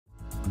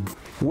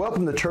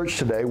Welcome to church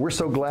today. We're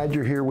so glad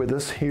you're here with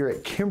us here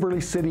at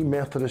Kimberling City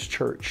Methodist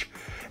Church.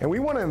 And we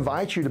want to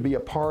invite you to be a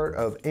part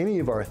of any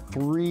of our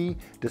 3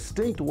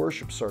 distinct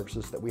worship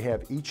services that we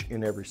have each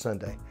and every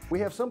Sunday. We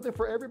have something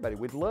for everybody.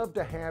 We'd love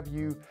to have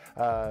you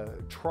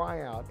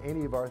try out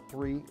any of our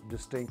 3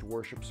 distinct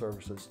worship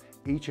services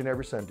each and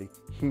every Sunday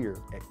here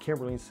at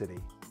Kimberling City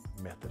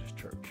Methodist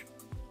Church.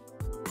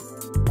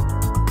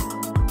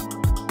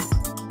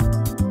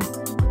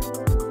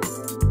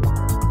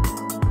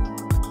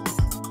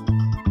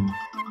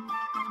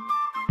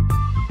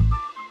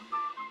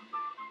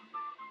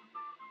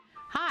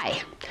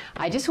 Hi,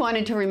 I just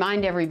wanted to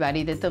remind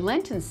everybody that the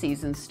Lenten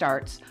season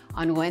starts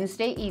on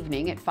Wednesday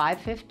evening at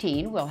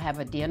 5:15. We'll have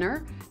a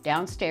dinner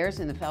downstairs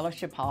in the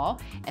fellowship hall,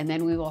 and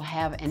then we will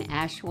have an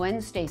Ash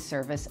Wednesday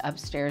service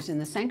upstairs in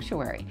the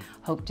sanctuary.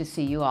 Hope to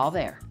see you all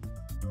there.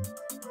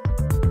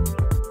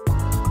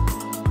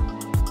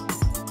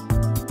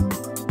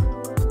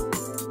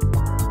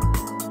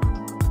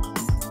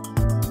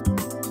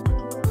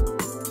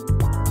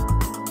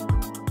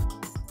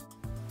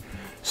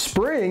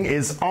 Spring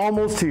is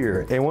almost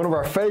here, and one of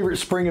our favorite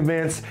spring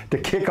events to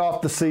kick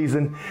off the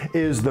season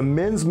is the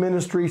Men's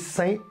Ministry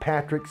St.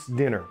 Patrick's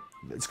Dinner.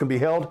 It's going to be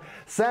held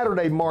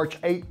Saturday,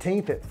 March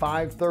 18th at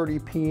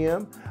 5:30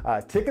 p.m.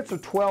 Tickets are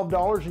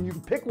 $12, and you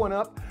can pick one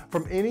up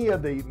from any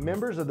of the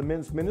members of the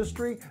men's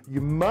ministry.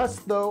 You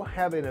must, though,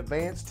 have an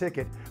advance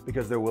ticket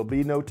because there will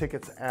be no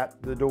tickets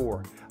at the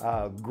door.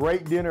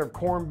 Great dinner of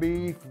corned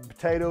beef,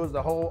 potatoes,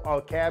 the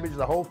whole cabbage,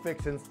 the whole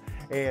fixings,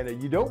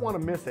 and you don't want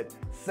to miss it.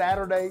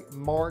 Saturday,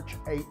 March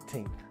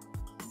 18th.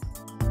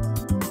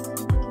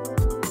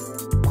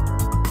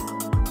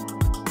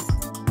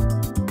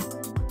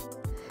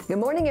 Good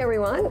morning,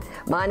 everyone.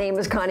 My name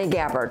is Connie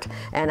Gabbert,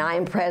 and I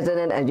am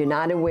president of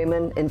United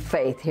Women in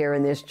Faith here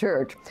in this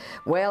church.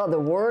 Well, the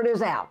word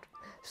is out.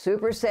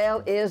 Super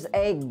Sale is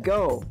a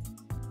go.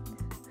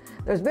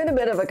 There's been a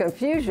bit of a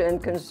confusion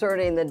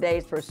concerning the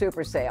dates for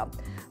Super Sale.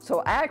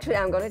 So actually,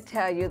 I'm going to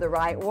tell you the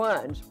right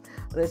ones.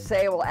 The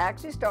sale will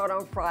actually start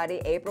on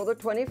Friday, April the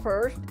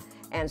 21st,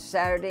 and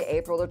Saturday,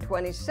 April the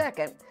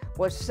 22nd,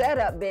 with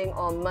setup being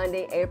on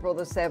Monday, April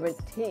the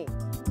 17th.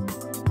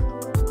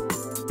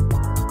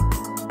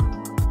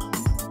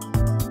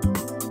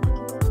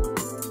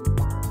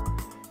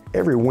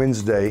 Every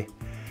Wednesday,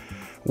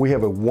 we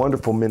have a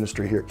wonderful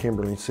ministry here at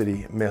Kimberling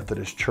City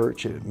Methodist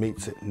Church. It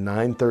meets at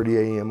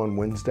 9:30 a.m. on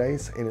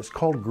Wednesdays, and it's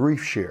called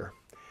Grief Share.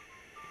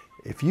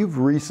 If you've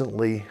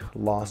recently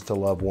lost a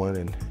loved one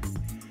and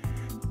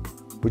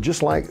would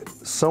just like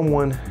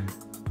someone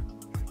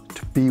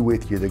to be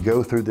with you, to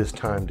go through this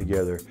time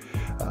together,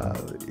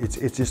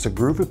 it's just a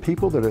group of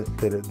people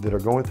that are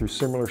going through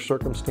similar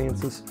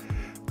circumstances,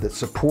 that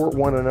support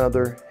one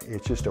another.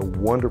 It's just a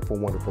wonderful,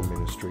 wonderful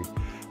ministry.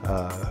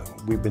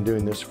 We've been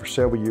doing this for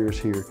several years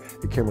here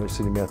at Kimberling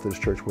City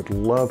Methodist Church. Would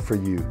love for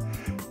you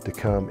to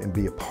come and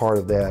be a part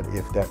of that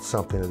if that's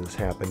something that has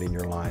happened in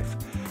your life.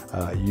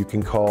 You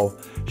can call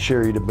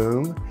Sherry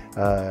DeBoom,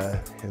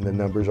 and the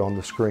number's on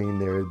the screen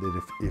there,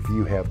 that if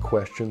you have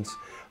questions,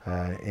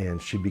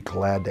 and she'd be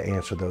glad to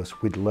answer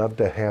those. We'd love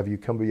to have you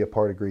come be a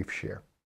part of Grief Share.